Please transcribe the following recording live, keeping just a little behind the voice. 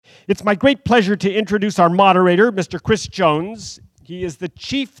It's my great pleasure to introduce our moderator, Mr. Chris Jones. He is the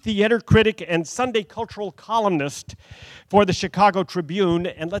chief theater critic and Sunday cultural columnist for the Chicago Tribune.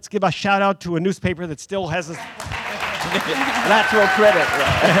 And let's give a shout out to a newspaper that still has an actual critic.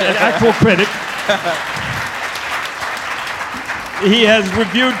 An actual critic. He has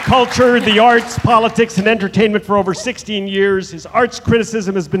reviewed culture, the arts, politics, and entertainment for over 16 years. His arts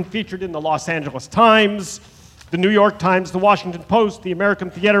criticism has been featured in the Los Angeles Times, the New York Times, the Washington Post, the American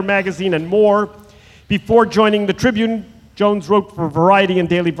Theater Magazine, and more. Before joining the Tribune, Jones wrote for Variety and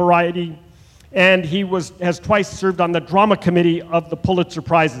Daily Variety, and he has twice served on the drama committee of the Pulitzer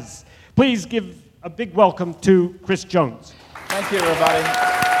Prizes. Please give a big welcome to Chris Jones. Thank you, everybody.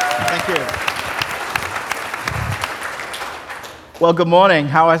 Thank you. Well, good morning.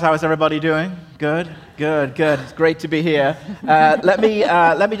 How is everybody doing? Good. It's great to be here. Let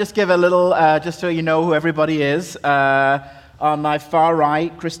me just give a little, just so you know who everybody is. On my far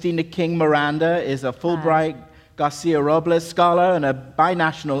right, Cristina King Miranda is a Fulbright Garcia Robles Scholar and a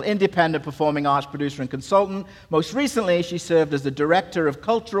binational independent performing arts producer and consultant. Most recently, she served as the Director of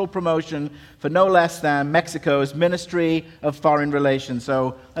Cultural Promotion for no less than Mexico's Ministry of Foreign Relations.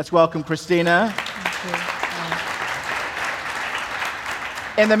 So let's welcome Cristina. Thank you.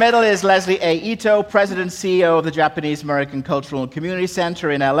 In the middle is Leslie A. Ito, President and CEO of the Japanese American Cultural and Community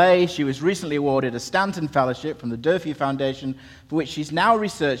Center in LA. She was recently awarded a Stanton Fellowship from the Irvine Foundation, for which she's now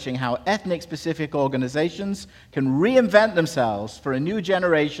researching how ethnic-specific organizations can reinvent themselves for a new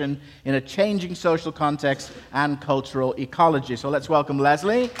generation in a changing social context and cultural ecology. So let's welcome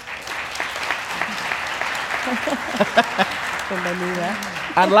Leslie.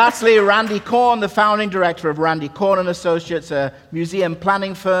 And lastly, Randi Korn, the founding director of Randi Korn Associates, a museum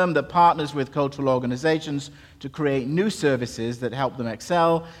planning firm that partners with cultural organizations to create new services that help them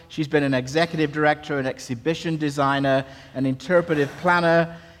excel. She's been an executive director, an exhibition designer, an interpretive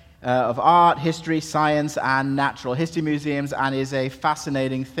planner of art, history, science, and natural history museums, and is a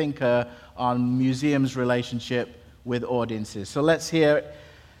fascinating thinker on museums' relationship with audiences. So let's hear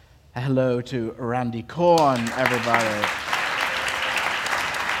hello to Randi Korn, everybody.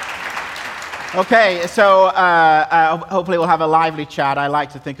 Okay, so hopefully we'll have a lively chat. I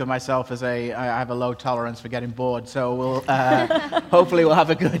like to think of myself as I have a low tolerance for getting bored, so hopefully we'll have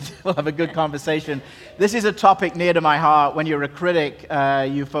a good conversation. This is a topic near to my heart. When you're a critic,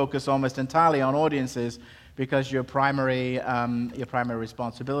 you focus almost entirely on audiences because your primary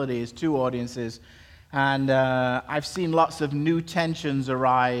responsibility is to audiences. And I've seen lots of new tensions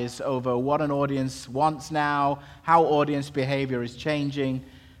arise over what an audience wants now, how audience behavior is changing.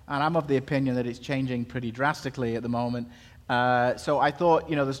 And I'm of the opinion that it's changing pretty drastically at the moment. So I thought,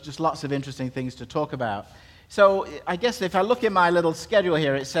 there's just lots of interesting things to talk about. So I guess if I look at my little schedule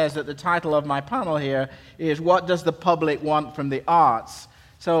here, it says that the title of my panel here is What Does the Public Want from the Arts?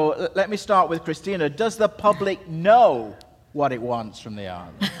 So let me start with Cristina. Does the public know what it wants from the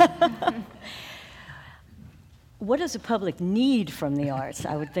arts? What does the public need from the arts,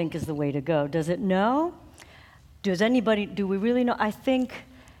 I would think is the way to go. Does it know? Do we really know? I think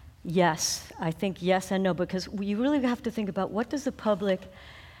yes and no, because you really have to think about what does the public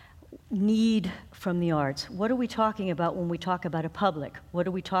need from the arts? What are we talking about when we talk about a public? What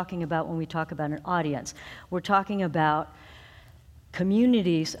are we talking about when we talk about an audience? We're talking about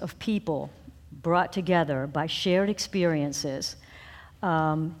communities of people brought together by shared experiences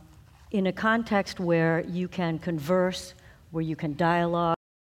in a context where you can converse, where you can dialogue.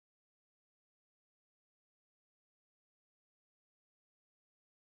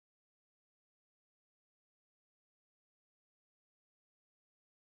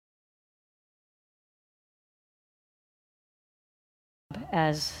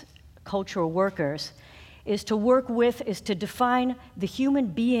 As cultural workers is to define the human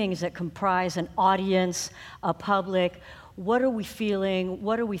beings that comprise an audience, a public. What are we feeling?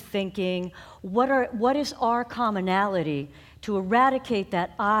 What are we thinking? What is our commonality to eradicate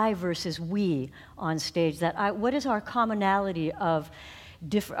that I versus we on stage? What is our commonality of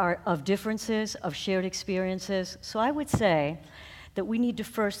differences, of shared experiences? So I would say that we need to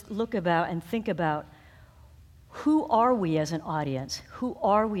first look about and think about who are we as an audience? Who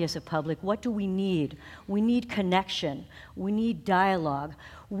are we as a public? What do we need? We need connection. We need dialogue.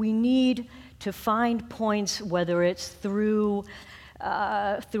 We need to find points, whether it's through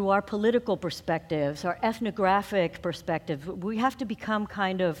our political perspectives, our ethnographic perspective. We have to become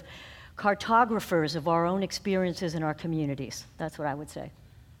kind of cartographers of our own experiences in our communities. That's what I would say.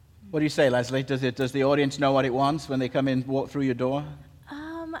 What do you say, Leslie? Does the audience know what it wants when they come in, walk through your door?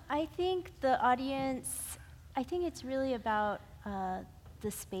 I think the audience, I think it's really about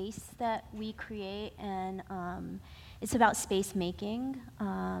the space that we create and it's about space making.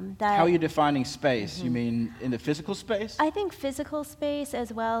 How are you defining space? You mean in the physical space? I think physical space,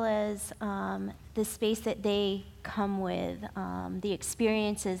 as well as the space that they come with, the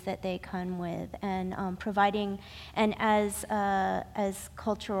experiences that they come with, and providing, and as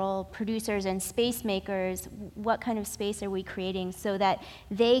cultural producers and space makers, what kind of space are we creating so that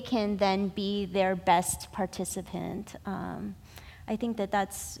they can then be their best participant? I think that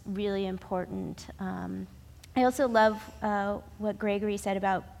that's really important. I also love what Gregory said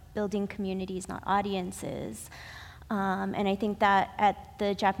about building communities, not audiences. And I think that at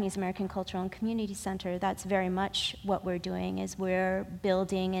the Japanese American Cultural and Community Center, that's very much what we're doing, is we're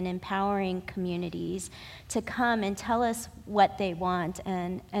building and empowering communities to come and tell us what they want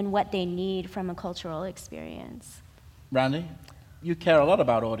and what they need from a cultural experience. Randy, you care a lot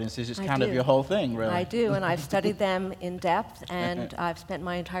about audiences. It's kind of your whole thing, really. I do, and I've studied them in depth, and I've spent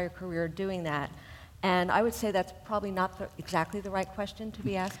my entire career doing that. And I would say that's probably not exactly the right question to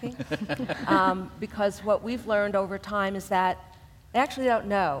be asking, because what we've learned over time is that they actually don't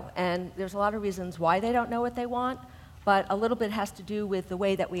know, and there's a lot of reasons why they don't know what they want, but a little bit has to do with the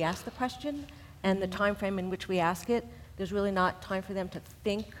way that we ask the question and the time frame in which we ask it. There's really not time for them to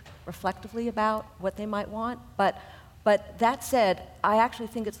think reflectively about what they might want, but that said, I actually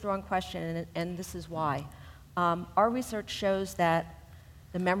think it's the wrong question, and this is why. Our research shows that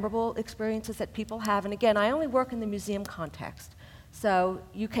the memorable experiences that people have, and again, I only work in the museum context, so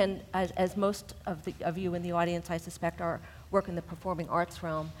you can, as most of you in the audience, I suspect, work in the performing arts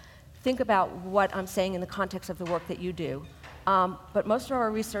realm, think about what I'm saying in the context of the work that you do. But most of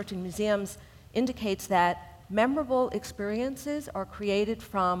our research in museums indicates that memorable experiences are created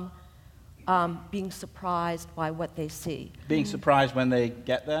from being surprised by what they see. Being surprised when they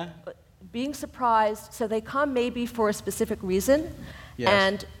get there? Being surprised, so they come maybe for a specific reason, yes.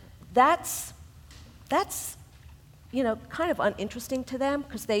 And that's kind of uninteresting to them,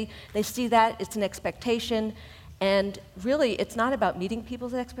 because they see that it's an expectation, and really it's not about meeting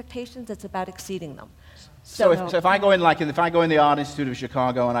people's expectations, it's about exceeding them. So if I go in, if I go in the Art Institute of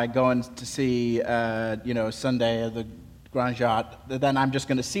Chicago and I go in to see Sunday at the Grand Jatte, then I'm just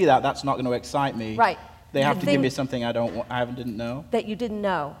going to see that. That's not going to excite me. Right. They have to give me something I didn't know. That you didn't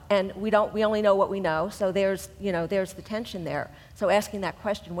know, and we only know what we know. So there's the tension there. So asking that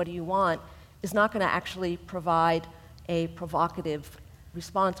question, what do you want, is not going to actually provide a provocative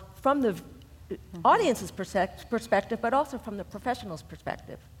response from the audience's perspective, but also from the professional's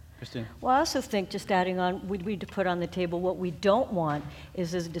perspective. Christine? Well, I also think, just adding on, we need to put on the table what we don't want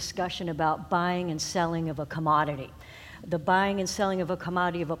is this discussion about buying and selling of a commodity. The buying and selling of a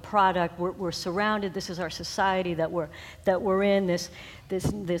commodity, of a product. We're surrounded. This is our society that we're in.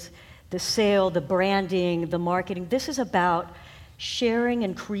 The sale, the branding, the marketing. This is about sharing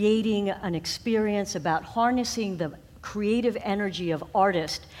and creating an experience, about harnessing the creative energy of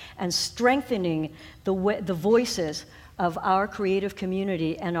artists and strengthening the voices of our creative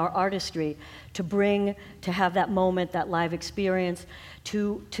community and our artistry to have that moment, that live experience,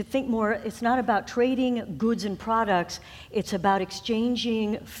 to think more. It's not about trading goods and products, it's about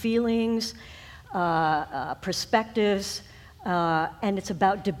exchanging feelings, perspectives, and it's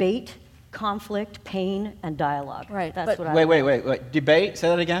about debate, conflict, pain, and dialogue. Right. That's what Wait. Debate? Say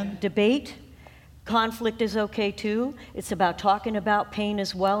that again? Debate. Conflict is okay too. It's about talking about pain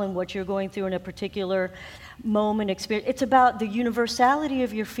as well and what you're going through in a particular moment, experience. It's about the universality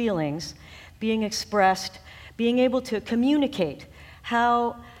of your feelings being expressed, being able to communicate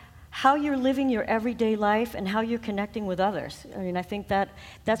how you're living your everyday life and how you're connecting with others. I mean, I think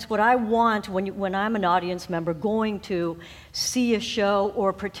that's what I want when I'm an audience member going to see a show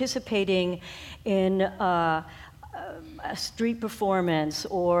or participating in a street performance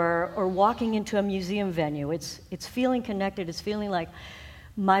or walking into a museum venue. It's feeling connected. It's feeling like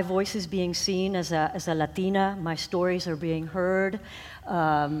my voice is being seen as a Latina. My stories are being heard.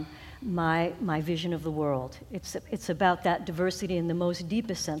 My vision of the world. It's about that diversity in the most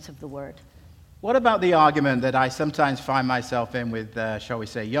deepest sense of the word. What about the argument that I sometimes find myself in with, shall we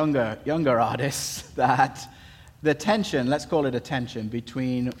say, younger artists, that the tension, let's call it a tension,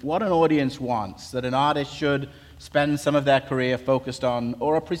 between what an audience wants, that an artist should spend some of their career focused on,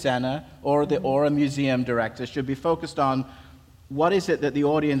 or a presenter, or a museum director should be focused on what is it that the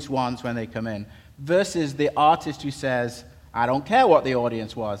audience wants when they come in, versus the artist who says, I don't care what the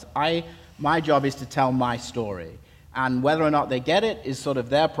audience was. My job is to tell my story. And whether or not they get it is sort of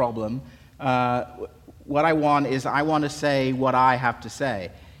their problem. What I want to say what I have to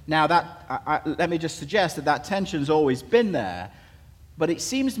say. Now, let me just suggest that tension's always been there, but it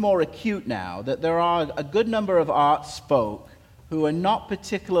seems more acute now that there are a good number of arts folk who are not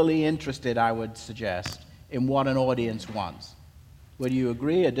particularly interested, I would suggest, in what an audience wants. Would you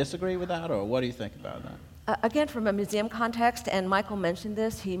agree or disagree with that, or what do you think about that? Again, from a museum context, and Michael mentioned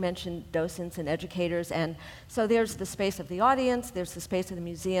this, he mentioned docents and educators, and so there's the space of the audience, there's the space of the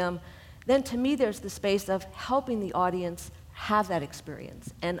museum, then to me there's the space of helping the audience have that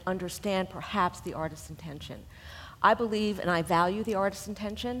experience and understand perhaps the artist's intention. I believe and I value the artist's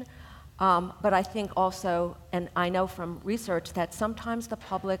intention, but I think also, and I know from research, that sometimes the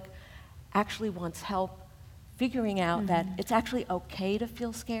public actually wants help figuring out that it's actually okay to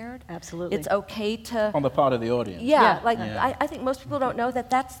feel scared. Absolutely. It's okay to... On the part of the audience. I think most people don't know that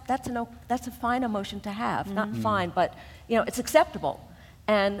that's a fine emotion to have. Not fine, but it's acceptable.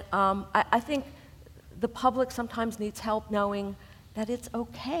 And I think the public sometimes needs help knowing that it's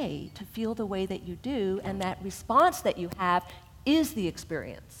okay to feel the way that you do, and that response that you have is the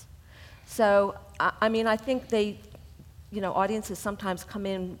experience. So, I think audiences sometimes come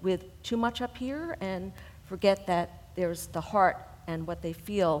in with too much up here and forget that there's the heart and what they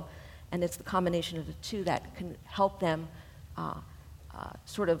feel, and it's the combination of the two that can help them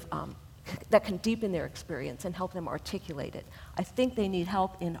that can deepen their experience and help them articulate it. I think they need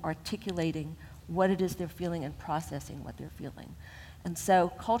help in articulating what it is they're feeling and processing what they're feeling. And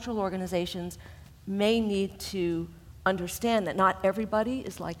so cultural organizations may need to understand that not everybody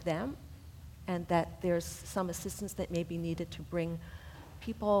is like them, and that there's some assistance that may be needed to bring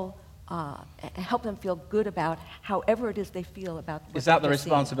people and help them feel good about however it is they feel about what Is that the they're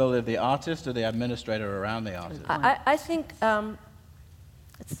responsibility of the artist or the administrator around the artist? I think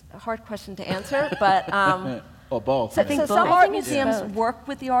it's a hard question to answer, but... or both. So, maybe. some art museums work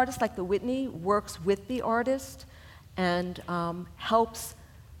with the artist, like the Whitney works with the artist and helps,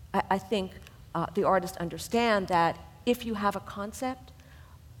 I think, the artist understand that if you have a concept,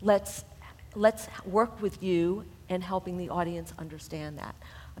 let's work with you in helping the audience understand that.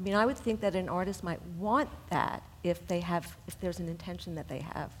 I would think that an artist might want that if there's an intention that they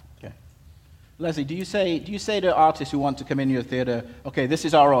have. Okay. Leslie, do you say to artists who want to come in your theater, okay, this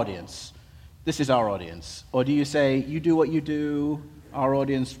is our audience, or do you say, you do what you do, our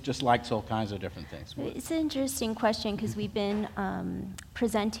audience just likes all kinds of different things? It's an interesting question because we've been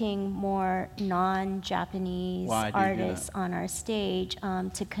presenting more non-Japanese artists on our stage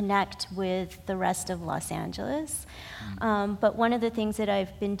to connect with the rest of Los Angeles. But one of the things that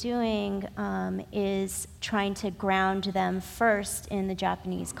I've been doing is trying to ground them first in the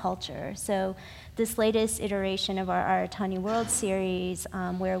Japanese culture. So this latest iteration of our Aratani World series,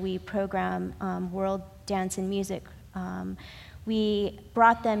 where we program world dance and music, we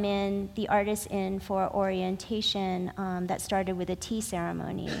brought them in, the artists in, for orientation that started with a tea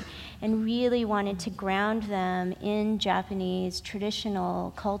ceremony, and really wanted to ground them in Japanese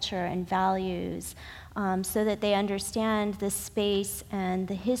traditional culture and values so that they understand the space and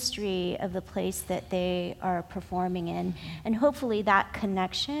the history of the place that they are performing in. And hopefully that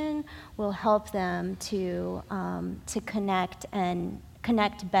connection will help them to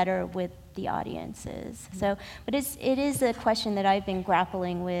connect better with the audiences. So, but it is a question that I've been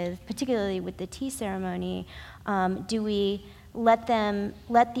grappling with, particularly with the tea ceremony. Do we let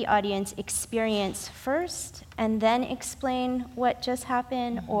the audience experience first and then explain what just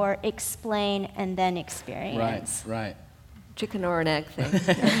happened, or explain and then experience? Right. Chicken or an egg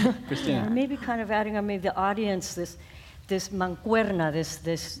thing. Cristina. Maybe kind of adding on maybe the audience, this mancuerna,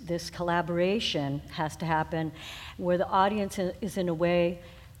 this collaboration has to happen, where the audience is in a way,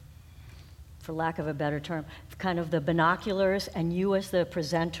 for lack of a better term, kind of the binoculars, and you as the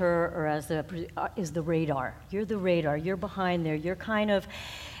presenter or is the radar. You're the radar. You're behind there. You're kind of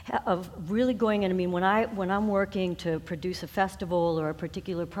really going in. When I'm working to produce a festival or a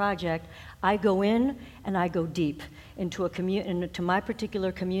particular project, I go in and I go deep into into my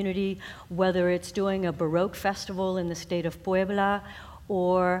particular community, whether it's doing a Baroque festival in the state of Puebla,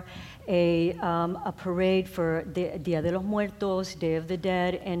 or a parade for Dia de los Muertos, Day of the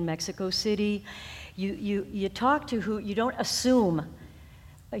Dead in Mexico City. You talk to who, you don't assume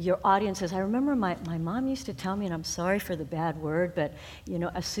your audiences. I remember my mom used to tell me, and I'm sorry for the bad word, but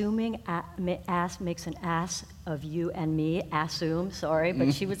assuming makes an ass of you and me, assume, sorry,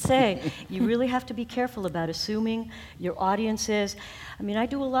 but she would say, you really have to be careful about assuming your audiences. I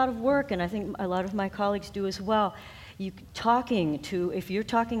do a lot of work, and I think a lot of my colleagues do as well. If you're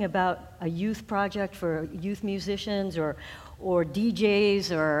talking about a youth project for youth musicians or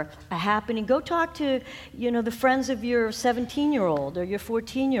DJs or a happening, go talk to the friends of your 17-year-old or your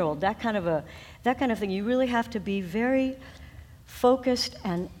 14-year-old, that kind of thing. You really have to be very focused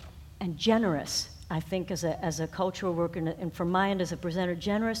and generous, I think, as a cultural worker, and from my end as a presenter,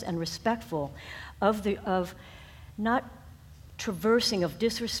 generous and respectful of not traversing, of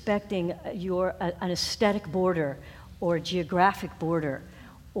disrespecting an aesthetic border or a geographic border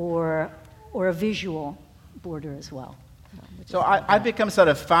or a visual border as well. So I've become sort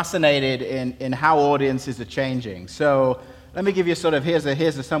of fascinated in how audiences are changing. So let me give you sort of,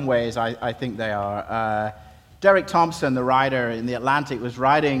 here's some ways I think they are. Derek Thompson, the writer in The Atlantic, was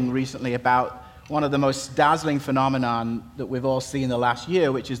writing recently about one of the most dazzling phenomenon that we've all seen the last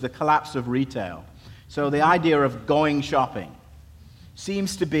year, which is the collapse of retail. So the idea of going shopping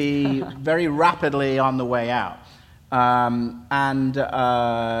seems to be very rapidly on the way out. I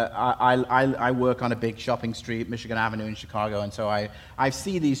work on a big shopping street, Michigan Avenue in Chicago, and so I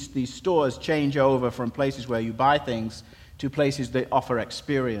see these stores change over from places where you buy things to places that offer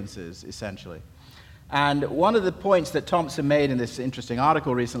experiences, essentially. And one of the points that Thompson made in this interesting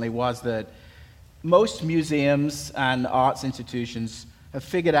article recently was that most museums and arts institutions have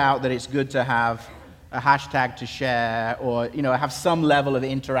figured out that it's good to have a hashtag to share or have some level of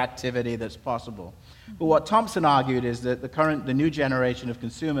interactivity that's possible. But what Thompson argued is that the new generation of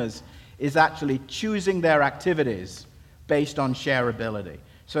consumers is actually choosing their activities based on shareability.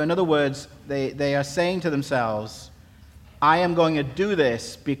 So in other words, they are saying to themselves, I am going to do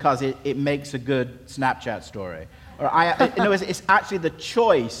this because it makes a good Snapchat story. Or in other words, it's actually the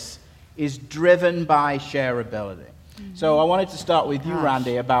choice is driven by shareability. Mm-hmm. So I wanted to start with you,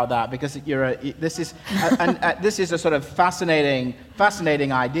 Randi, about that because this is a sort of fascinating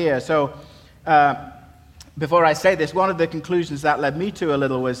idea. So before I say this, one of the conclusions that led me to a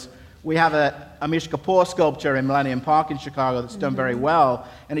little was we have a Amish Kapoor sculpture in Millennium Park in Chicago that's done very well,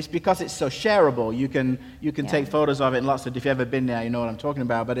 and it's because it's so shareable. You can take photos of it in lots of. If you've ever been there, you know what I'm talking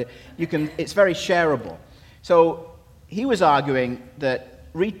about. But it's very shareable. So he was arguing that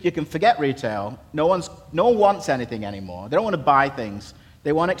you can forget retail. No one wants anything anymore. They don't want to buy things.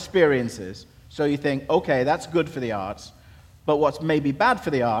 They want experiences. So you think, okay, that's good for the arts. But what's maybe bad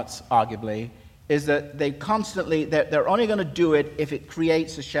for the arts, arguably, is that they're only going to do it if it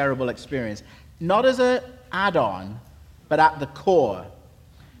creates a shareable experience. Not as an add-on, but at the core.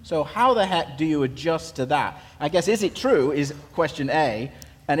 So how the heck do you adjust to that? I guess, is it true, is question A,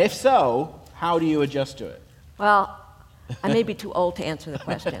 and if so, how do you adjust to it? Well, I may be too old to answer the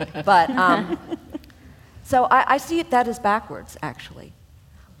question, but so I see that as backwards, actually.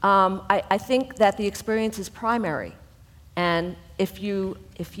 I think that the experience is primary, and if you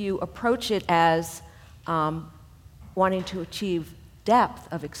approach it as wanting to achieve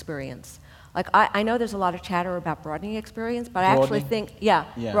depth of experience, like I know there's a lot of chatter about broadening experience, but I actually think,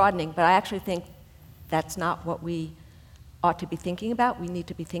 broadening, but I actually think that's not what we ought to be thinking about. We need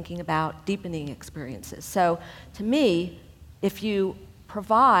to be thinking about deepening experiences. So to me, if you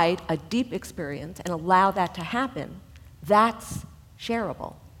provide a deep experience and allow that to happen, that's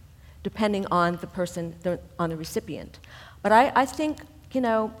shareable, depending on the person, on the recipient. But I think,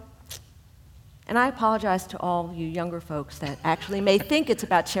 and I apologize to all you younger folks that actually may think it's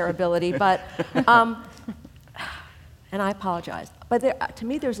about shareability, but, and I apologize. But to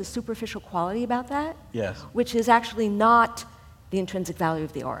me, there's a superficial quality about that, yes, which is actually not the intrinsic value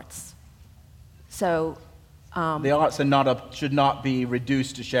of the arts. So the arts should not be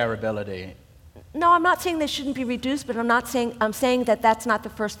reduced to shareability. No, I'm not saying they shouldn't be reduced, but I'm saying that that's not the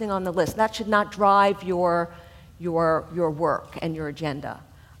first thing on the list. That should not drive your work and your agenda.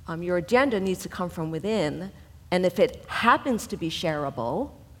 Your agenda needs to come from within, and if it happens to be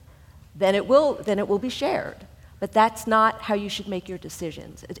shareable, then it will be shared. But that's not how you should make your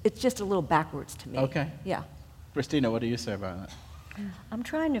decisions. It's just a little backwards to me. Okay. Yeah. Cristina, what do you say about that? I'm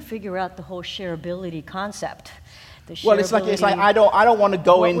trying to figure out the whole shareability concept. Well, it's like I don't want to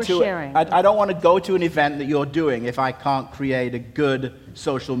go into sharing. I don't want to go to an event that you're doing if I can't create a good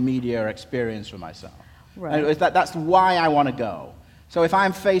social media experience for myself. Right. And that's why I want to go. So if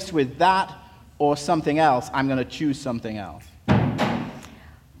I'm faced with that or something else, I'm going to choose something else.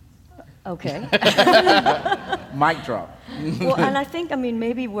 Okay. Mic drop. Well, and I think,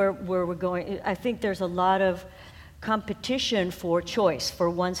 maybe where we're going, I think there's a lot of competition for choice, for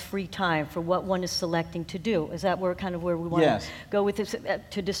one's free time, for what one is selecting to do. Is that where we want Yes. to go with this?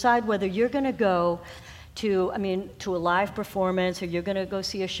 To decide whether you're going to go to a live performance, or you're going to go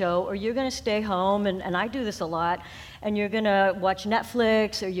see a show, or you're going to stay home, and I do this a lot, and you're going to watch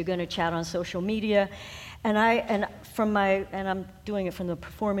Netflix, or you're going to chat on social media. And I'm doing it from the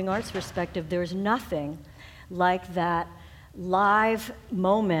performing arts perspective, there's nothing like that live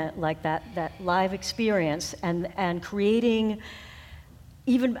moment, like that live experience, and creating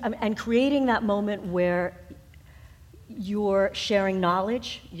that moment where you're sharing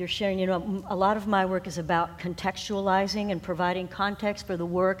knowledge, you're sharing, you know, a lot of my work is about contextualizing and providing context for the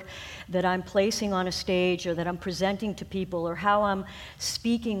work that I'm placing on a stage or that I'm presenting to people or how I'm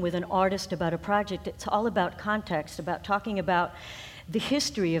speaking with an artist about a project. It's all about context, about talking about the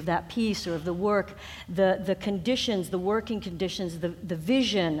history of that piece or of the work, the conditions, the working conditions, the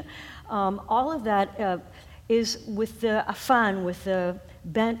vision. All of that is with the fun, with the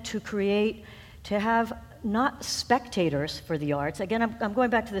bent to create, to have not spectators for the arts. Again, I'm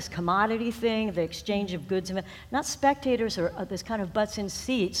going back to this commodity thing, the exchange of goods, not spectators or this kind of butts in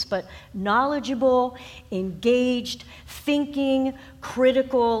seats, but knowledgeable, engaged, thinking,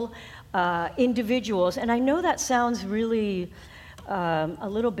 critical individuals. And I know that sounds really a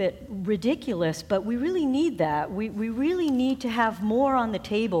little bit ridiculous, but we really need that. We really need to have more on the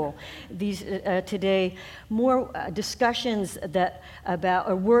table these today, more discussions that about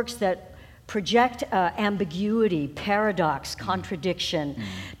or works that project ambiguity, paradox, contradiction,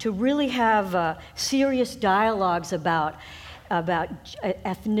 to really have serious dialogues about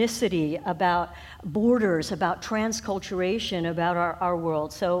ethnicity, about borders, about transculturation, about our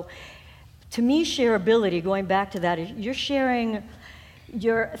world. So to me, shareability, going back to that, you're sharing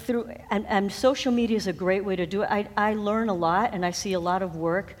and social media is a great way to do it. I learn a lot and I see a lot of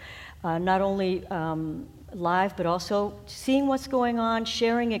work, not only live, but also seeing what's going on,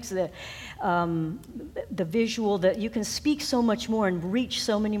 sharing the visual, that you can speak so much more and reach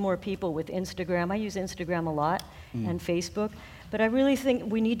so many more people with Instagram. I use Instagram a lot and Facebook, but I really think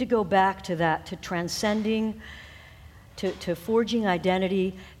we need to go back to that, to transcending, to forging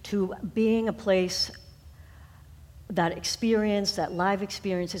identity, to being a place, that experience, that live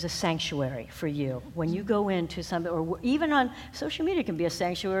experience is a sanctuary for you. When you go into something, or even on social media can be a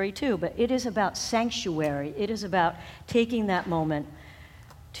sanctuary too, but it is about sanctuary. It is about taking that moment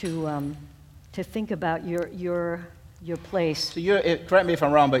to think about your place. So correct me if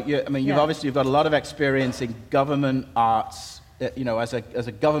I'm wrong, but you've obviously got a lot of experience in government arts, you know, as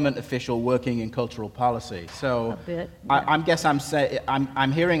a government official working in cultural policy. So a bit,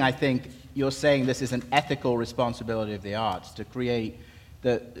 I'm hearing, I think, you're saying this is an ethical responsibility of the arts to create,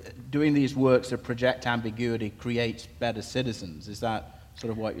 doing these works that project ambiguity creates better citizens. Is that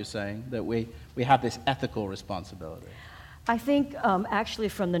sort of what you're saying? That we have this ethical responsibility? I think actually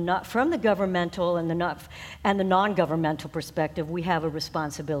from the governmental and the non-governmental perspective, we have a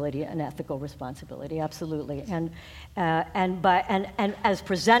responsibility, an ethical responsibility, absolutely. And as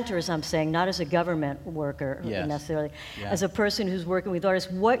presenters, I'm saying, not as a government worker necessarily, as a person who's working with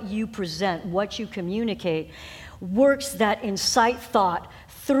artists, what you present, what you communicate, works that incite thought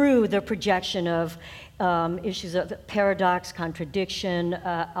through the projection of issues of paradox, contradiction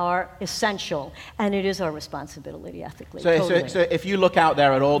are essential, and it is our responsibility ethically. So if you look out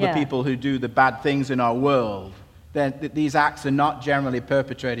there at all the people who do the bad things in our world, then these acts are not generally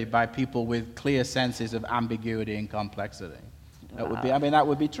perpetrated by people with clear senses of ambiguity and complexity. That would be, that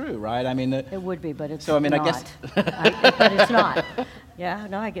would be true, right? It would be, but it's not. I guess. But it's not. Yeah,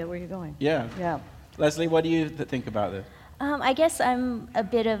 no, I get where you're going. Yeah. Leslie, what do you think about this? I guess I'm a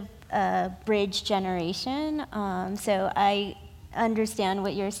bit of a bridge generation, so I understand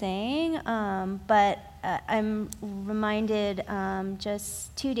what you're saying, but I'm reminded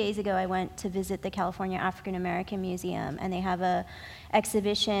just 2 days ago I went to visit the California African American Museum, and they have a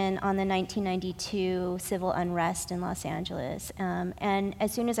exhibition on the 1992 civil unrest in Los Angeles, and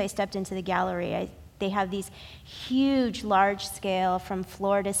as soon as I stepped into the gallery, they have these huge, large-scale, from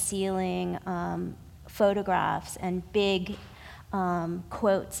floor to ceiling photographs and big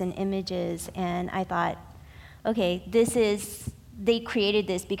quotes and images, and I thought, okay, they created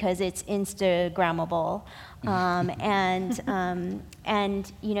this because it's Instagrammable, and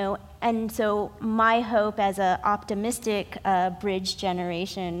so my hope as an optimistic bridge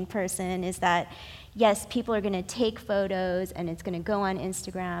generation person is that yes, people are going to take photos and it's going to go on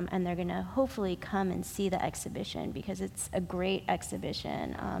Instagram, and they're going to hopefully come and see the exhibition because it's a great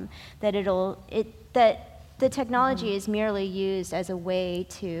exhibition. That the technology is merely used as a way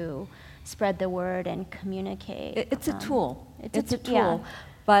to spread the word and communicate. It's a tool. It's a tool. Yeah.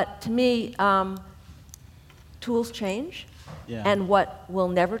 But to me, tools change, and what will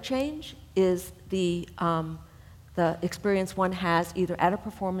never change is the experience one has either at a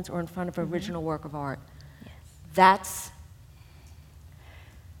performance or in front of an original work of art. Yes.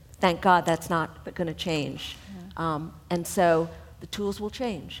 Thank God that's not going to change. Yeah. And so the tools will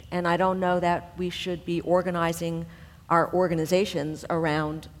change. And I don't know that we should be organizing our organizations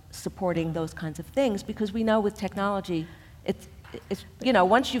around supporting those kinds of things, because we know with technology, it's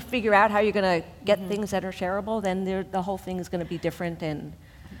once you figure out how you're going to get things that are shareable, then the whole thing is going to be different. And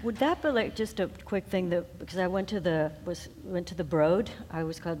Would that be like just a quick thing that, because I went to the Broad, I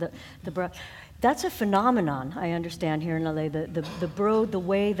was called the Broad. That's a phenomenon, I understand, here in LA, the Broad, the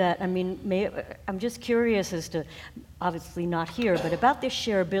way that, I mean, I'm just curious as to, obviously not here, but about this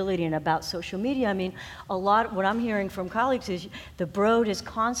shareability and about social media. I mean, a lot, what I'm hearing from colleagues is the Broad is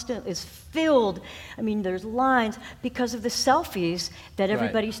filled, I mean, there's lines because of the selfies that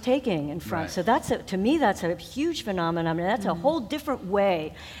everybody's taking in front. So to me, that's a huge phenomenon. I mean, that's a whole different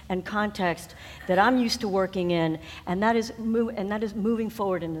way and context that I'm used to working in, and that is moving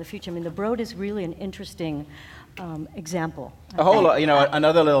forward into the future. I mean, the Broad is really an interesting example. A whole lot,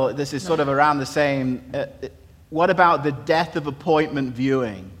 another little, this is sort of around the same, what about the death of appointment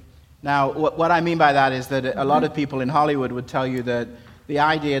viewing? Now, what I mean by that is that a lot of people in Hollywood would tell you that the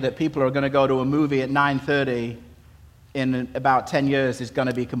idea that people are going to go to a movie at 9:30 in about 10 years is going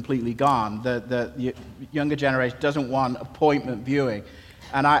to be completely gone. The younger generation doesn't want appointment viewing.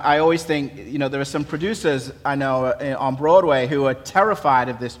 And I always think, there are some producers I know on Broadway who are terrified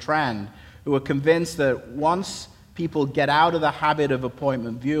of this trend, who are convinced that once people get out of the habit of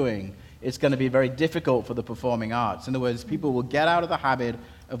appointment viewing, it's going to be very difficult for the performing arts. In other words, people will get out of the habit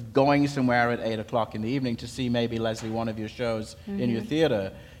of going somewhere at 8 o'clock in the evening to see maybe, Leslie, one of your shows in your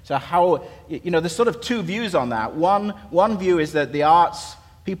theater. So how, there's sort of two views on that. One view is that the arts,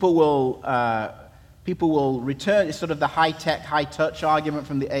 people will return. It's sort of the high-tech, high-touch argument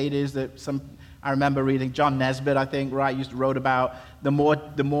from the 80s that I remember reading John Nesbitt, I think, wrote about the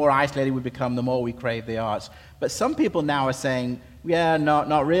more isolated we become, the more we crave the arts. But some people now are saying, yeah,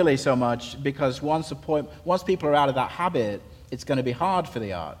 not really so much, because once people are out of that habit, it's going to be hard for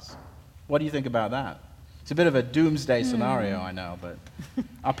the arts. What do you think about that? It's a bit of a doomsday scenario, I know, but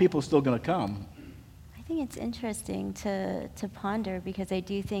are people still going to come? I think it's interesting to ponder, because I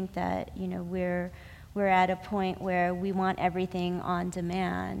do think that we're at a point where we want everything on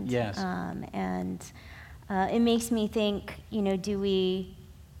demand. Yes. And it makes me think, do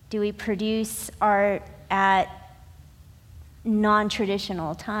we produce art at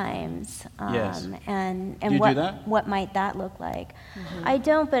non-traditional times? Yes. And do you do that? What might that look like? I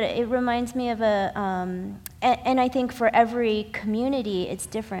don't, but it reminds me of and I think for every community it's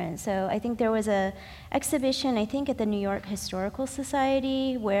different. So I think there was a exhibition, I think at the New York Historical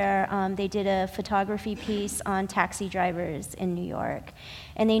Society, where they did a photography piece on taxi drivers in New York.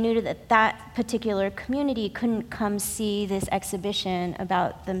 And they knew that particular community couldn't come see this exhibition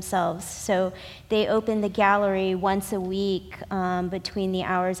about themselves. So they opened the gallery once a week between the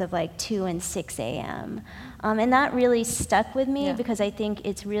hours of 2 and 6 a.m. And that really stuck with me, because I think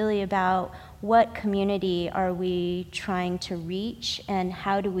it's really about what community are we trying to reach and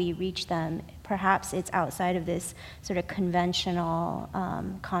how do we reach them. Perhaps it's outside of this sort of conventional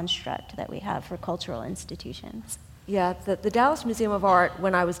construct that we have for cultural institutions. Yeah, the Dallas Museum of Art,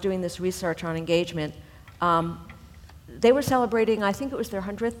 when I was doing this research on engagement, they were celebrating, I think it was their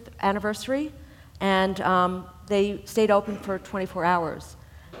 100th anniversary, and they stayed open for 24 hours.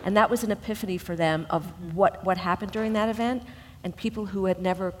 And that was an epiphany for them of what happened during that event, and people who had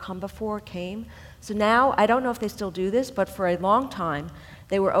never come before came. So now, I don't know if they still do this, but for a long time,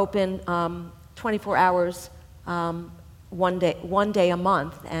 they were open 24 hours one day a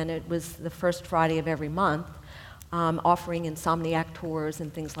month, and it was the first Friday of every month. Offering insomniac tours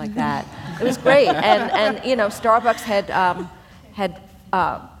and things like that. It was great, and Starbucks had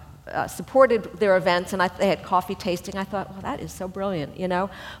supported their events, and they had coffee tasting. I thought, well, that is so brilliant,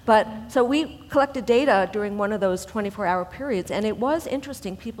 But so we collected data during one of those 24-hour periods, and it was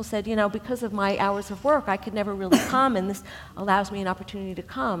interesting. People said, because of my hours of work, I could never really come, and this allows me an opportunity to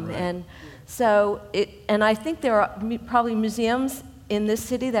come. Right. And so and I think there are probably museums in this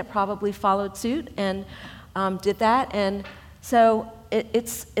city that probably followed suit and did that, and so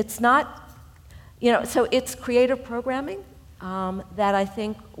it's not, so it's creative programming that I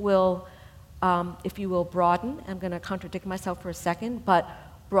think will, if you will, broaden. I'm going to contradict myself for a second, but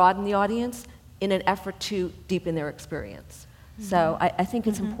broaden the audience in an effort to deepen their experience. Mm-hmm. So I think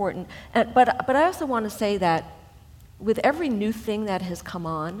it's important, but I also want to say that with every new thing that has come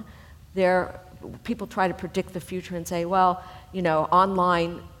on, people try to predict the future and say, well,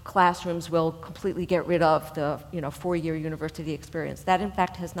 online classrooms will completely get rid of the 4-year university experience. That in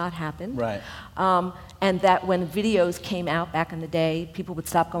fact has not happened. Right. And that when videos came out back in the day, people would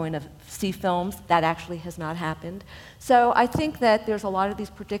stop going to see films. That actually has not happened. So I think that there's a lot of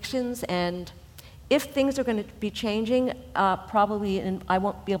these predictions, and if things are going to be changing, probably, and I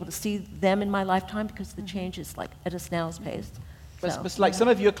won't be able to see them in my lifetime because the change is at a snail's pace. But some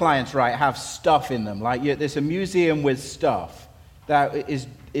of your clients, right, have stuff in them. There's a museum with stuff. that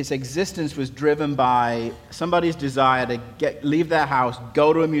its existence was driven by somebody's desire to leave their house,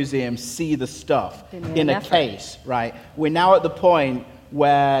 go to a museum, see the stuff in a case, right? We're now at the point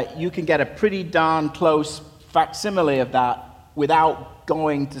where you can get a pretty darn close facsimile of that without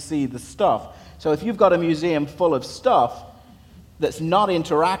going to see the stuff. So if you've got a museum full of stuff that's not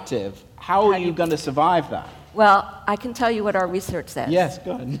interactive, how are you going to survive that? Well, I can tell you what our research says. Yes,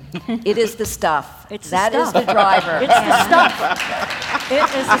 go ahead. It is the stuff. That is the driver. It's the stuff. It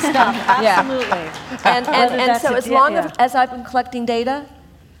is the stuff, absolutely. And so as long as I've been collecting data,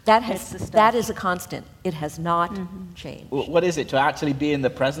 that is a constant. It has not changed. What is it, to actually be in the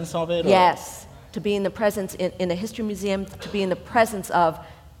presence of it? Yes, to be in the presence, in a history museum, to be in the presence of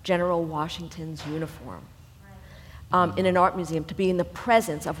General Washington's uniform. In an art museum, to be in the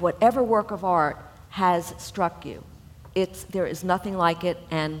presence of whatever work of art has struck you. There is nothing like it,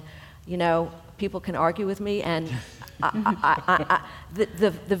 and people can argue with me, and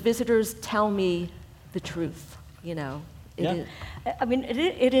the visitors tell me the truth. I mean,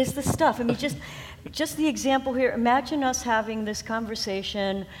 it is the stuff. I mean, just the example here. Imagine us having this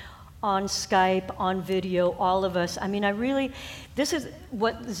conversation on Skype, on video, all of us. I mean, this is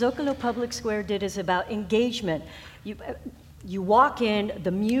what Zócalo Public Square did, is about engagement. You walk in,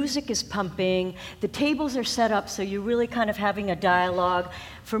 the music is pumping, the tables are set up, so you're really kind of having a dialogue.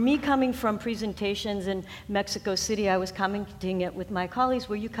 For me, coming from presentations in Mexico City, I was commenting it with my colleagues,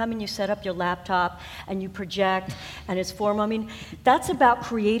 where you come and you set up your laptop and you project, and it's formal. I mean, that's about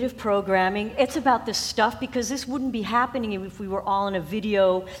creative programming. It's about the stuff, because this wouldn't be happening if we were all in a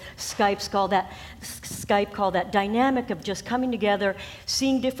video Skype call, that dynamic of just coming together,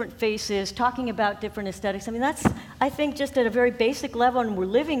 seeing different faces, talking about different aesthetics. I mean, that's, I think, just at a very basic level, and we're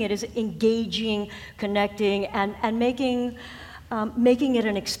living it, is engaging, connecting, and making it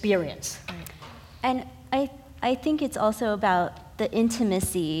an experience. And I think it's also about the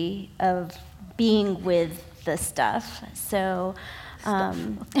intimacy of being with the stuff. So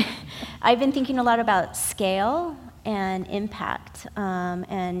I've been thinking a lot about scale and impact.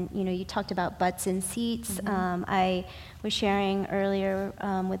 And you talked about butts and seats. I was sharing earlier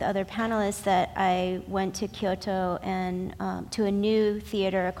with other panelists that I went to Kyoto and to a new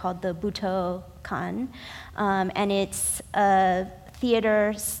theater called the Butokan, and it's a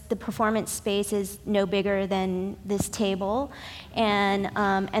theater. The performance space is no bigger than this table, and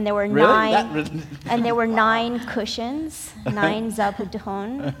there were nine cushions, 9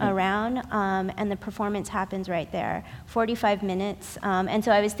 zabuton around, and the performance happens right there, 45 minutes. And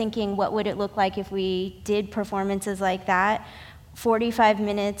so I was thinking, what would it look like if we did performances like that? 45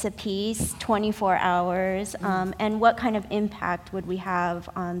 minutes a piece, 24 hours, and what kind of impact would we have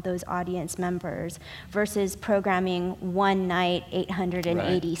on those audience members versus programming one night,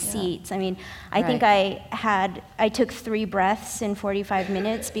 880 seats? I mean, I think I took 3 breaths in 45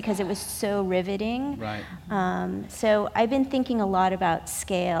 minutes because it was so riveting. Right. So I've been thinking a lot about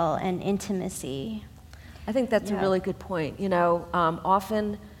scale and intimacy. I think that's a really good point.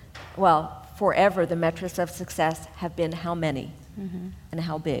 Often, forever, the metrics of success have been how many and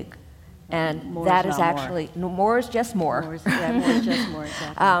how big. And More that is is not actually, more is just more. More is just more,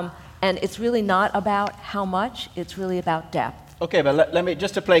 exactly. And it's really not about how much, it's really about depth. Okay, but let me,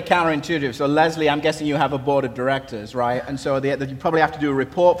 just to play counterintuitive, so Leslie, I'm guessing you have a board of directors, right? And so you probably have to do a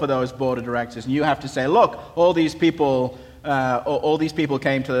report for those board of directors, and you have to say, look, all these people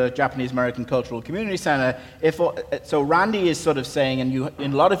came to the Japanese American Cultural Community Center. So Randi is sort of saying, and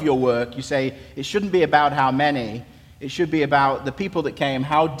in a lot of your work, you say it shouldn't be about how many, it should be about the people that came,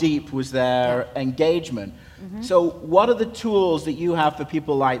 how deep was their engagement. So what are the tools that you have for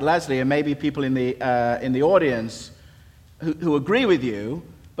people like Leslie, and maybe people in the audience who agree with you,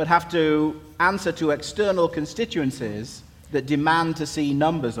 but have to answer to external constituencies that demand to see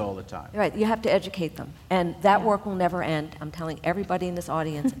numbers all the time? Right, you have to educate them. And that work will never end. I'm telling everybody in this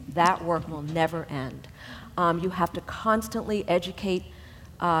audience, that work will never end. You have to constantly educate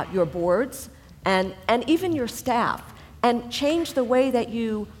your boards and even your staff, and change the way that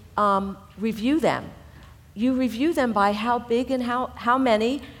you review them. You review them by how big and how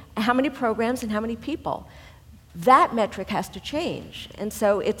many programs and how many people. That metric has to change. And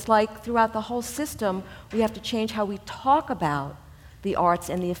so it's like throughout the whole system, we have to change how we talk about the arts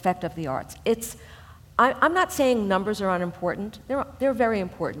and the effect of the arts. I'm not saying numbers are unimportant. They're very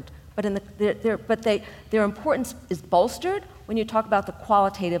important, but their importance is bolstered when you talk about the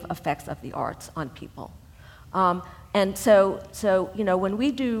qualitative effects of the arts on people. And so when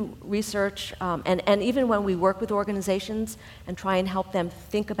we do research, and even when we work with organizations and try and help them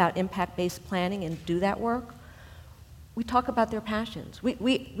think about impact-based planning and do that work, we talk about their passions.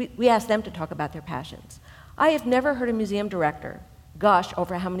 We ask them to talk about their passions. I have never heard a museum director gush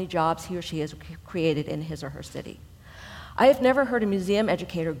over how many jobs he or she has created in his or her city. I have never heard a museum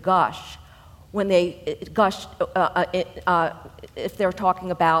educator gush when they if they're talking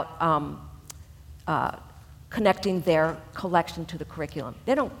about connecting their collection to the curriculum.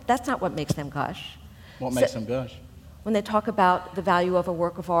 That's not what makes them gush. What makes them gush? When they talk about the value of a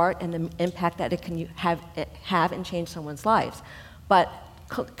work of art and the impact that it can have and change someone's lives. But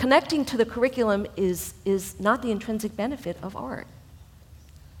connecting to the curriculum is not the intrinsic benefit of art.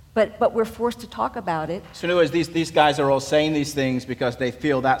 But we're forced to talk about it. So in other words, these guys are all saying these things because they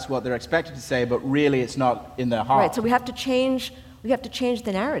feel that's what they're expected to say, but really it's not in their heart. Right, so we have to change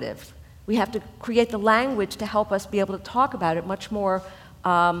the narrative. We have to create the language to help us be able to talk about it much more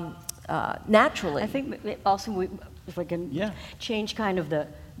naturally. I think also if we can change kind of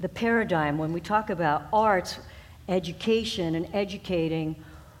the paradigm when we talk about arts, education, and educating.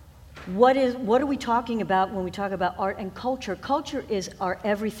 What are we talking about when we talk about art and culture? Culture is our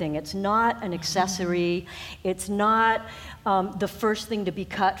everything. It's not an accessory. It's not the first thing to be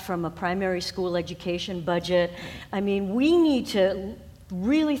cut from a primary school education budget. I mean, we need to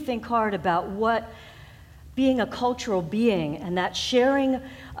really think hard about what being a cultural being and that sharing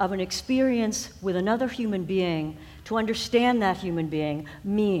of an experience with another human being to understand that human being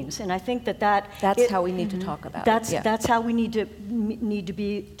means. And I think that's how we need to talk about it. That's how we need to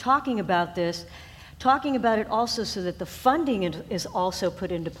be talking about this, talking about it also so that the funding is also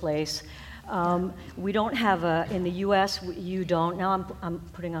put into place. We don't have in the U.S. You don't. Now I'm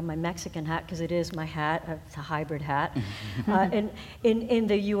putting on my Mexican hat because it is my hat. It's a hybrid hat. In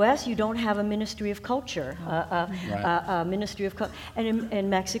the U.S. you don't have a Ministry of Culture. A Ministry of Culture. And in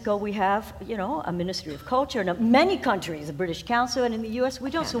Mexico we have a Ministry of Culture. And in many countries, the British Council, and in the U.S.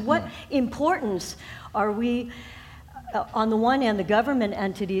 we don't. So what importance are we? On the one hand, the government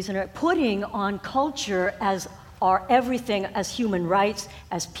entities are putting on culture as our everything, as human rights,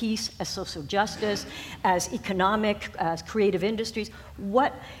 as peace, as social justice, as economic, as creative industries.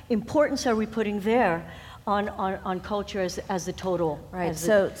 What importance are we putting there on culture as the total? Right,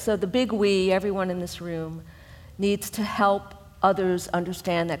 so the big we, everyone in this room, needs to help others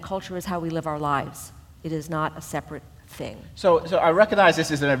understand that culture is how we live our lives. It is not a separate thing. So I recognize this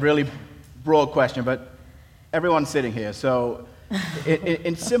is a really broad question, but everyone's sitting here, so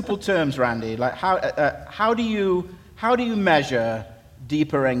in simple terms, Randi, like how do you measure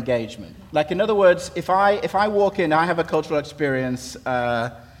deeper engagement? Like, in other words, if I walk in, I have a cultural experience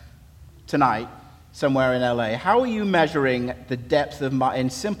tonight somewhere in LA. How are you measuring the depth of in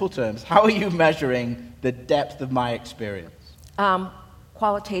simple terms? How are you measuring the depth of my experience?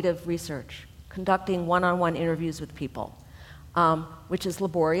 Qualitative research, conducting one-on-one interviews with people, which is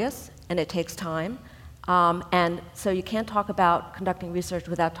laborious and it takes time. And so you can't talk about conducting research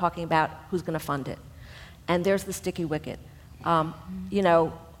without talking about who's going to fund it. And there's the sticky wicket.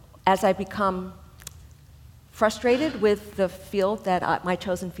 As I become frustrated with the field my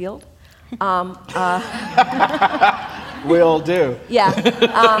chosen field. We all do.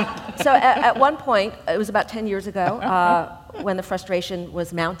 Yeah. So at one point, it was about 10 years ago, when the frustration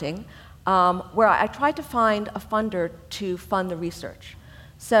was mounting, where I tried to find a funder to fund the research.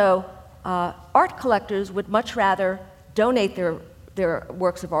 So art collectors would much rather donate their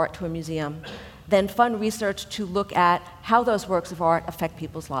works of art to a museum than fund research to look at how those works of art affect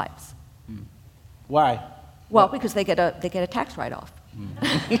people's lives. Why? Well, because they get a tax write-off.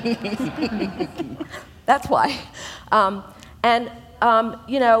 That's why.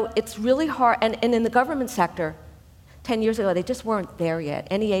 It's really hard. And in the government sector, 10 years ago, they just weren't there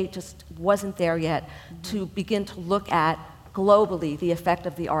yet. NEA just wasn't there yet to begin to look at globally the effect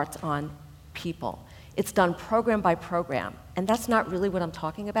of the arts on people. It's done program by program, and that's not really what I'm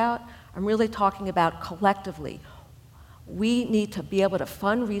talking about. I'm really talking about collectively. We need to be able to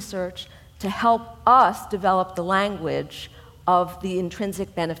fund research to help us develop the language of the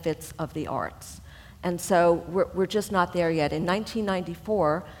intrinsic benefits of the arts. And so we're just not there yet. In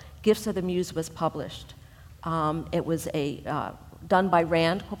 1994, Gifts of the Muse was published. It was done by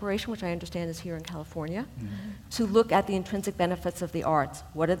Rand Corporation, which I understand is here in California, to look at the intrinsic benefits of the arts.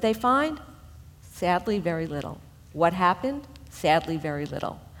 What did they find? Sadly, very little. What happened? Sadly, very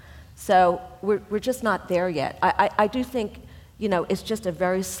little. So we're just not there yet. I do think, it's just a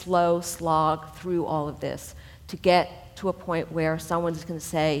very slow slog through all of this to get to a point where someone's going to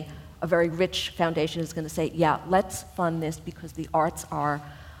say, a very rich foundation is going to say, yeah, let's fund this because the arts are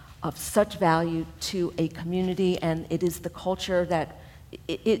of such value to a community, and it is the culture that,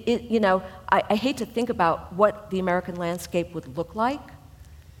 I hate to think about what the American landscape would look like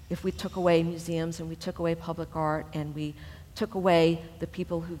if we took away museums and we took away public art and we took away the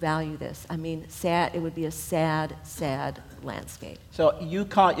people who value this. I mean, sad. It would be a sad, sad landscape. So you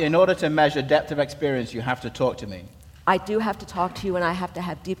can't, in order to measure depth of experience, you have to talk to me. I do have to talk to you, and I have to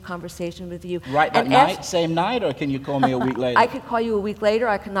have deep conversation with you. Right that night, same night, or can you call me a week later? I could call you a week later.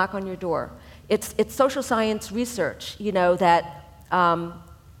 I could knock on your door. It's social science research, that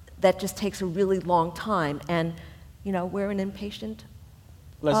just takes a really long time, and we're an impatient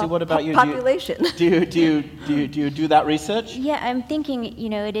Leslie, what about you? Population. Do you do that research? Yeah, I'm thinking,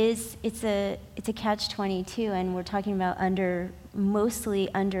 it's a catch-22, and we're talking about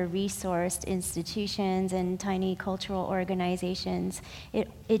mostly under-resourced institutions and tiny cultural organizations.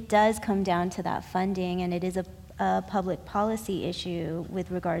 It does come down to that funding, and it is a public policy issue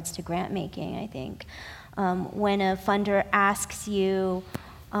with regards to grant making, I think. When a funder asks you,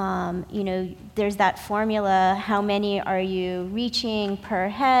 there's that formula, how many are you reaching per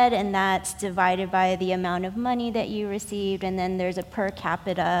head, and that's divided by the amount of money that you received, and then there's a per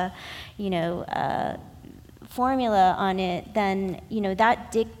capita, formula on it, then,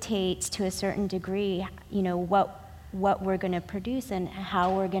 that dictates to a certain degree, what we're going to produce and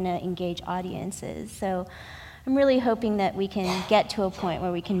how we're going to engage audiences. So I'm really hoping that we can get to a point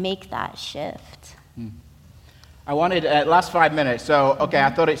where we can make that shift. I wanted, last 5 minutes, so, okay, I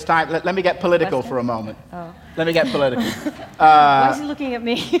thought it's time. Let me get political for a moment. Oh. Let me get political. Why is he looking at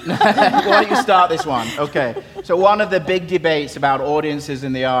me? Why don't you start this one? Okay. So one of the big debates about audiences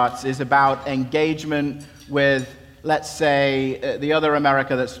in the arts is about engagement with, let's say, the other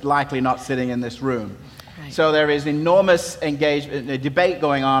America that's likely not sitting in this room. Right. So there is enormous engagement, a debate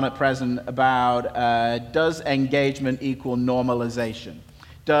going on at present about does engagement equal normalization?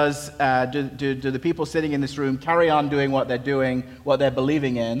 Do the people sitting in this room carry on doing what they're doing, what they're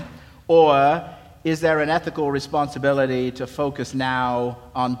believing in, or is there an ethical responsibility to focus now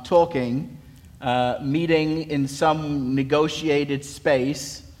on talking, meeting in some negotiated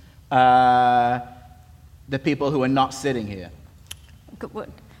space the people who are not sitting here?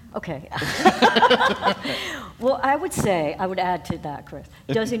 Okay. Well, I would add to that, Chris.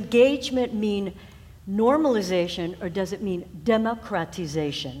 Does engagement mean normalization, or does it mean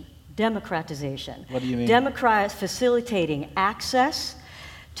democratization? Democratization. What do you mean? Facilitating access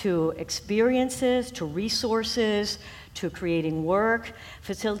to experiences, to resources, to creating work,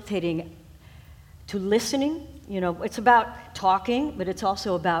 facilitating to listening. It's about talking, but it's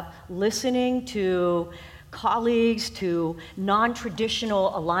also about listening to colleagues, to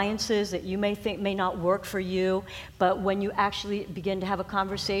non-traditional alliances that you may think may not work for you, but when you actually begin to have a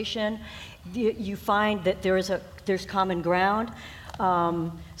conversation, you find that there's common ground.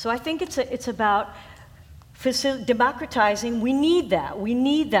 So I think it's about democratizing. We need that. We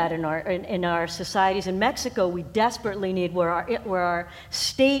need that in our societies. In Mexico, we desperately need where our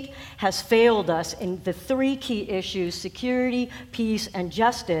state has failed us in the three key issues: security, peace, and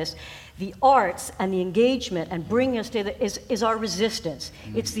justice. The arts and the engagement and bringing us to is our resistance.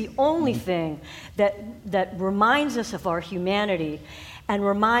 It's the only thing that reminds us of our humanity and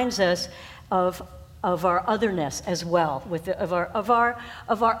reminds us of our otherness as well, of our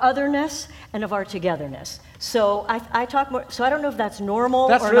otherness and of our togetherness. So I talk more. So I don't know if that's normal.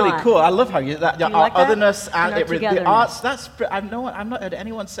 That's or really not. cool. I love how you that. Do you like otherness that? and the arts. I've not heard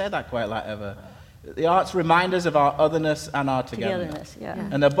anyone say that quite like ever. The arts remind us of our otherness and our togetherness. Yeah.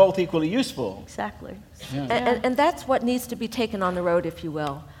 And they're both equally useful. Exactly. Yeah. And that's what needs to be taken on the road, if you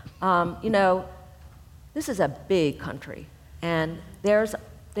will. This is a big country, and there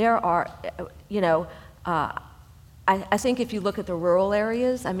are, I think if you look at the rural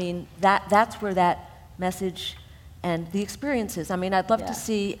areas, I mean, that's where that message and the experiences. I mean, I'd love to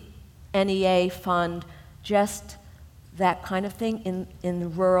see NEA fund just that kind of thing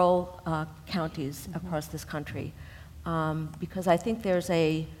in rural counties across this country, because I think there's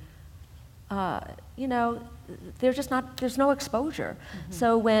there's no exposure. Mm-hmm.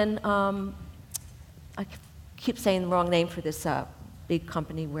 So when I keep saying the wrong name for this big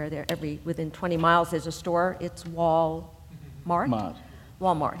company where within 20 miles there's a store, it's Walmart.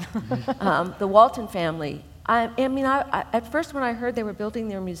 The Walton family. I mean, at first when I heard they were building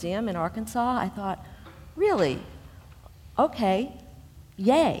their museum in Arkansas, I thought, really? Okay,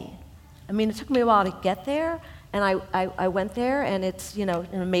 yay. I mean, it took me a while to get there, and I went there, and it's,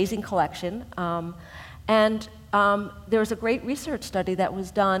 an amazing collection. And there was a great research study that was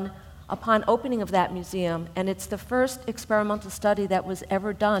done upon opening of that museum, and it's the first experimental study that was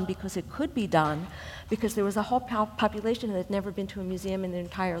ever done because it could be done, because there was a whole population that had never been to a museum in their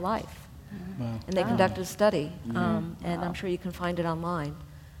entire life. Wow. And they conducted a study, and I'm sure you can find it online.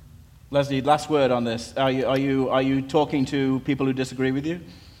 Leslie, last word on this. Are you talking to people who disagree with you?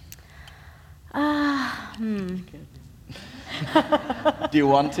 Do you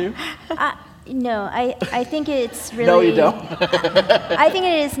want to? No, I think it's really... No, you don't. I think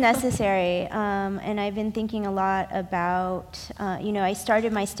it is necessary, and I've been thinking a lot about, I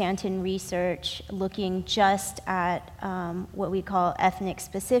started my Stanton research looking just at what we call ethnic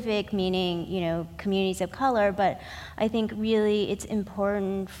specific, meaning, communities of color, but I think really it's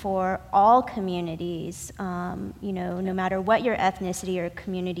important for all communities, no matter what your ethnicity or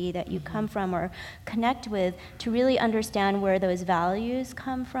community that you come from or connect with, to really understand where those values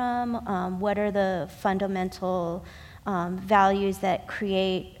come from, what are the fundamental values that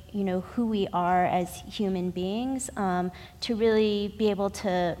create, who we are as human beings, to really be able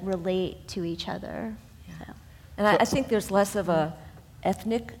to relate to each other. Yeah. So. And I think there's less of a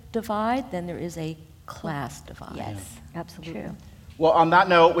ethnic divide than there is a class divide. Yes, Absolutely. true. Well, on that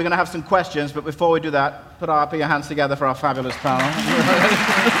note, we're going to have some questions, but before we do that, put your hands together for our fabulous panel.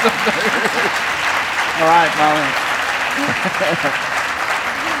 All right, Marlene.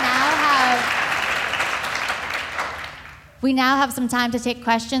 We now have some time to take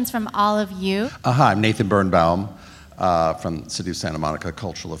questions from all of you. Hi, I'm Nathan Birnbaum from the City of Santa Monica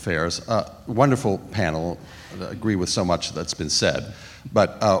Cultural Affairs. Wonderful panel. I agree with so much that's been said.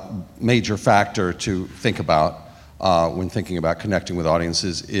 But a major factor to think about when thinking about connecting with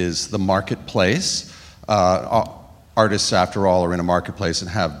audiences is the marketplace. Artists, after all, are in a marketplace and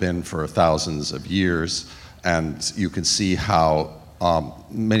have been for thousands of years. And you can see how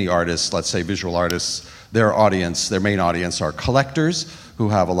many artists, let's say visual artists, their main audience are collectors who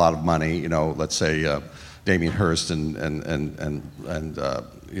have a lot of money. Let's say Damien Hirst and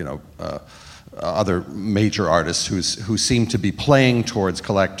other major artists who seem to be playing towards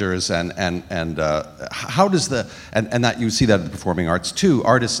collectors and how does and that you see that in the performing arts too.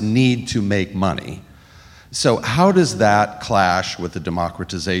 Artists need to make money. So how does that clash with the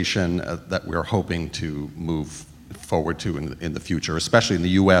democratization that we're hoping to move forward to in the future, especially in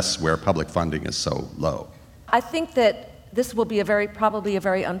the U.S. where public funding is so low? I think that this will be probably a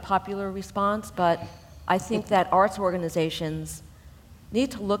very unpopular response, but I think that arts organizations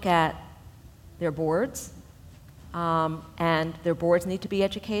need to look at their boards, and their boards need to be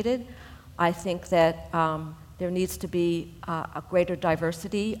educated. I think that there needs to be a greater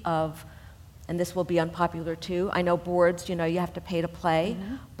diversity of, and this will be unpopular too. I know boards, you have to pay to play,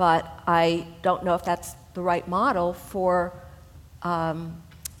 but I don't know if that's the right model for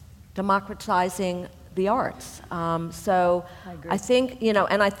democratizing the arts. So I think,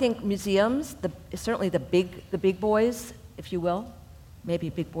 and I think museums, certainly the big boys, if you will, maybe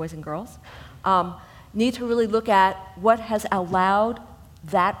big boys and girls, need to really look at what has allowed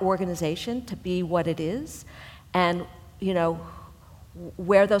that organization to be what it is, and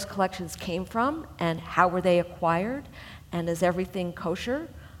where those collections came from, and how were they acquired, and is everything kosher?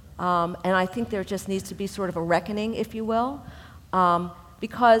 And I think there just needs to be sort of a reckoning, if you will,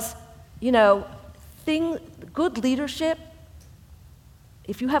 because, good leadership,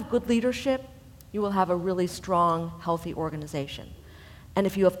 if you have good leadership, you will have a really strong, healthy organization. And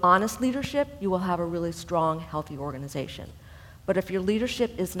if you have honest leadership, you will have a really strong, healthy organization. But if your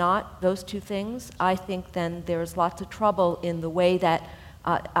leadership is not those two things, I think then there's lots of trouble in the way that,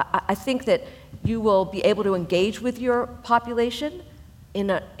 I think that you will be able to engage with your population in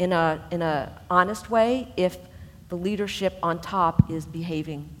a honest way if the leadership on top is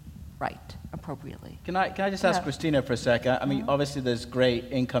behaving right, appropriately. Can I just ask Cristina for a second? I mean, obviously there's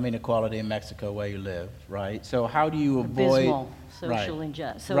great income inequality in Mexico where you live, right? So how do you avoid... Abysmal social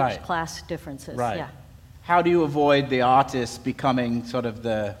injustice, class differences. Right. Yeah. How do you avoid the artist becoming sort of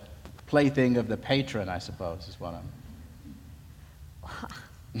the plaything of the patron, I suppose, is what I'm...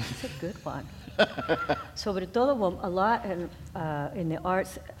 That's a good one. Sobre todo, a lot in the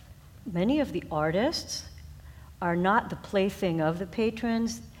arts, many of the artists are not the plaything of the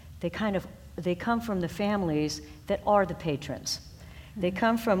patrons. They come from the families that are the patrons. They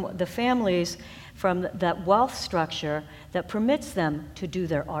come from the families, from that wealth structure that permits them to do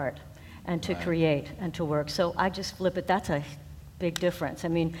their art and to create and to work. So I just flip it. That's a big difference. I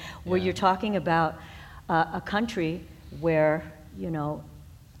mean, where you're talking about a country where,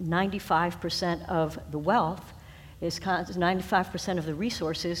 95% of the wealth is 95% of the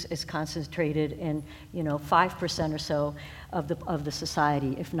resources is concentrated in 5% or so of the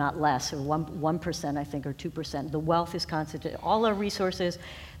society, if not less, or 1% I think, or 2%. The wealth is concentrated. All our resources,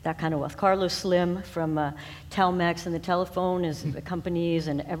 that kind of wealth. Carlos Slim from Telmex and the telephone companies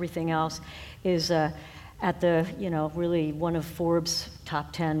and everything else is at the really one of Forbes'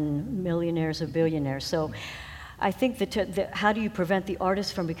 top 10 millionaires or billionaires. So I think that how do you prevent the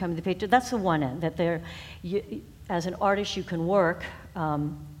artist from becoming the patron? That's the one end, that as an artist you can work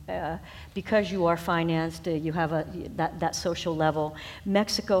because you are financed, you have that social level.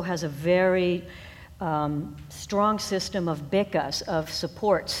 Mexico has a very strong system of becas, of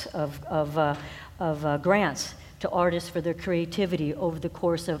supports, of grants to artists for their creativity over the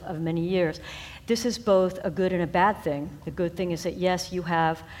course of many years. This is both a good and a bad thing. The good thing is that, yes, you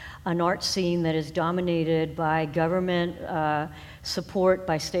have an art scene that is dominated by government support,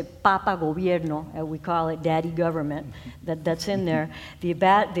 by state, papa gobierno, we call it daddy government, that's in there. The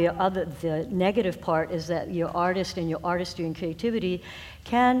negative part is that your artist and your artistry and creativity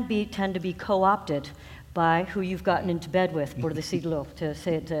tend to be co-opted by who you've gotten into bed with, por decirlo, to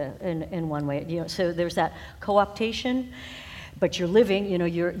say it in one way. So there's that co-optation, but you're living,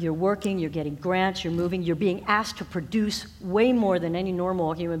 you're working, you're getting grants, you're moving, you're being asked to produce way more than any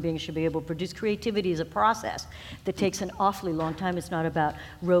normal human being should be able to produce. Creativity is a process that takes an awfully long time. It's not about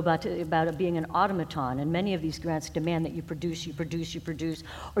about being an automaton, and many of these grants demand that you produce,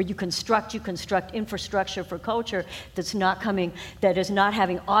 or you construct infrastructure for culture that is not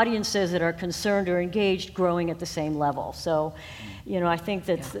having audiences that are concerned or engaged growing at the same level. So, I think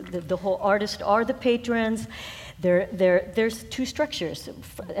that the whole artists are the patrons. There's two structures.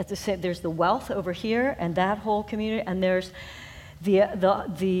 There's the wealth over here and that whole community, and there's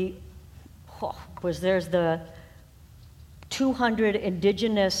the 200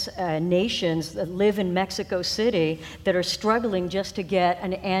 indigenous nations that live in Mexico City that are struggling just to get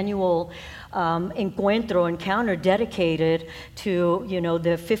an annual encounter dedicated to,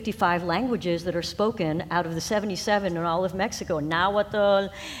 the 55 languages that are spoken out of the 77 in all of Mexico. Nahuatl,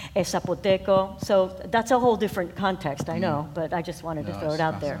 Zapoteco. So that's a whole different context, I know, but I just wanted to throw it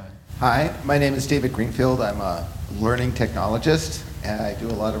out there. Hi, my name is David Greenfield. I'm a learning technologist, and I do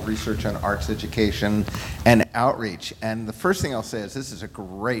a lot of research on arts education and outreach. And the first thing I'll say is this is a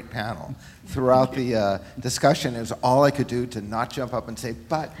great panel. Throughout the discussion, it was all I could do to not jump up and say,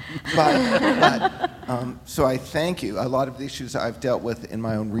 but. So I thank you. A lot of the issues I've dealt with in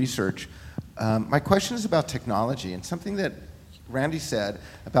my own research. My question is about technology, and something that Randi said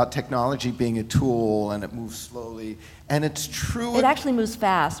about technology being a tool and it moves slowly, and it's true. It actually moves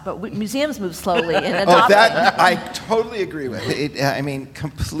fast, but museums move slowly in adopting. Oh, that I totally agree with.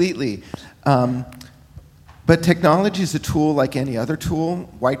 Completely. But technology is a tool like any other tool,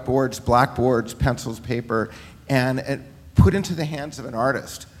 whiteboards, blackboards, pencils, paper, and put into the hands of an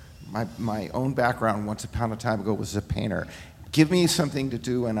artist. My own background once upon a time ago was a painter. Give me something to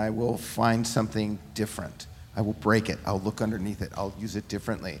do and I will find something different. I will break it. I'll look underneath it. I'll use it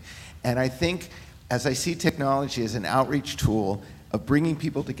differently. And I think as I see technology as an outreach tool of bringing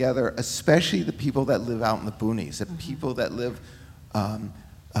people together, especially the people that live out in the boonies, the people that live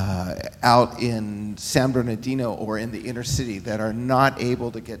out in San Bernardino or in the inner city that are not able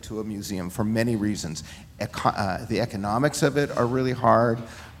to get to a museum for many reasons. The economics of it are really hard.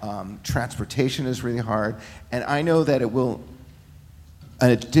 Transportation is really hard. And I know that it will,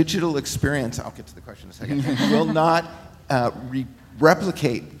 a digital experience, I'll get to the question in a second, will not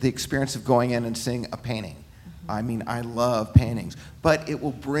replicate the experience of going in and seeing a painting. I mean, I love paintings, but it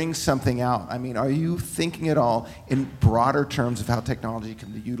will bring something out. I mean, are you thinking at all in broader terms of how technology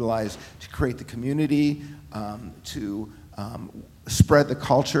can be utilized to create the community, to spread the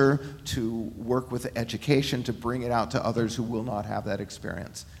culture, to work with education, to bring it out to others who will not have that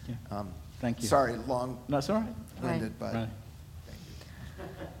experience? Yeah. Thank you. Sorry, long. No, that's all right. Winded, but. Right.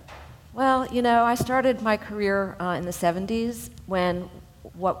 Well, I started my career in the 70s when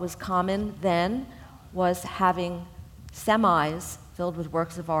what was common then was having semis filled with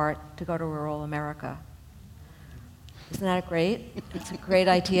works of art to go to rural America. Isn't that great? It's a great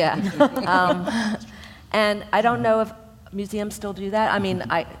idea. And I don't know if museums still do that. I mean,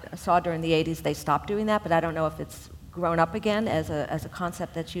 I saw during the 80s they stopped doing that, but I don't know if it's grown up again as a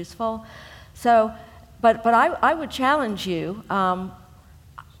concept that's useful. So, but I would challenge you.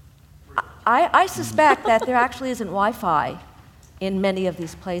 I suspect that there actually isn't Wi-Fi in many of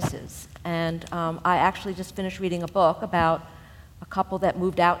these places. And I actually just finished reading a book about a couple that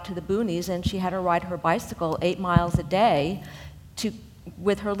moved out to the boonies, and she had to ride her bicycle 8 miles a day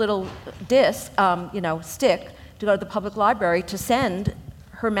with her little disc, stick, to go to the public library to send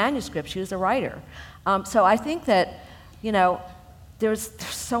her manuscript. She was a writer. So I think that, there's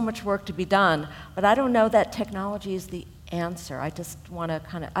so much work to be done, but I don't know that technology is the answer. I just want to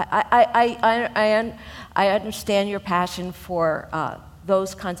kind of, I understand your passion for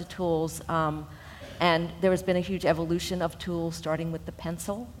those kinds of tools, and there has been a huge evolution of tools, starting with the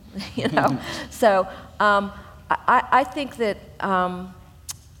pencil, So I think that,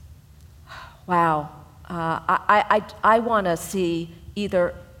 I want to see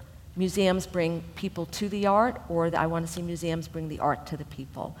either museums bring people to the art, or I want to see museums bring the art to the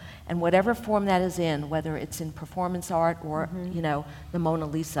people. And whatever form that is in, whether it's in performance art or, the Mona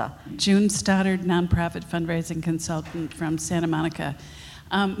Lisa. June Stoddard, nonprofit fundraising consultant from Santa Monica.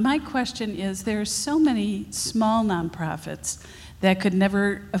 My question is, there are so many small nonprofits that could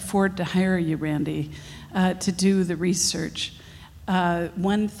never afford to hire you, Randi, to do the research.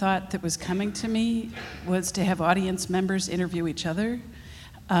 One thought that was coming to me was to have audience members interview each other.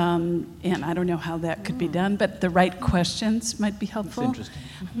 And I don't know how that could be done, but the right questions might be helpful.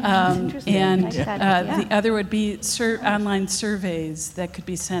 That's interesting. And the other would be online surveys that could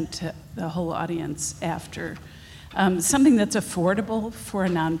be sent to the whole audience after. Something that's affordable for a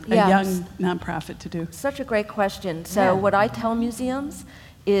young nonprofit to do. Such a great question. So what I tell museums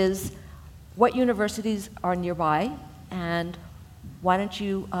is what universities are nearby, and why don't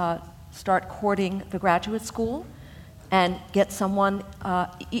you start courting the graduate school and get someone,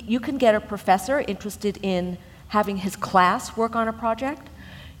 you can get a professor interested in having his class work on a project.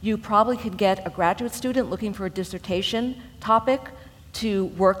 You probably could get a graduate student looking for a dissertation topic to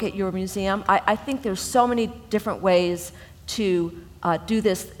work at your museum. I think there's so many different ways to do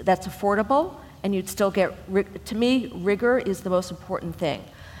this that's affordable, and you'd still get, to me, rigor is the most important thing.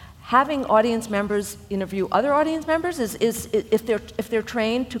 Having audience members interview other audience members is if they're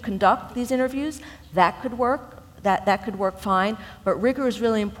trained to conduct these interviews, that could work. That could work fine, but rigor is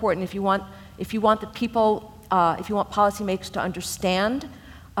really important if you want the people, if you want policymakers to understand,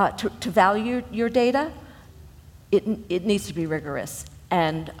 to value your data. It needs to be rigorous,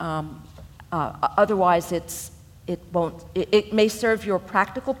 and otherwise it may serve your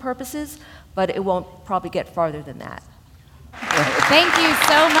practical purposes, but it won't probably get farther than that. Thank you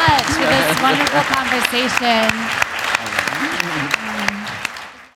so much for this wonderful conversation.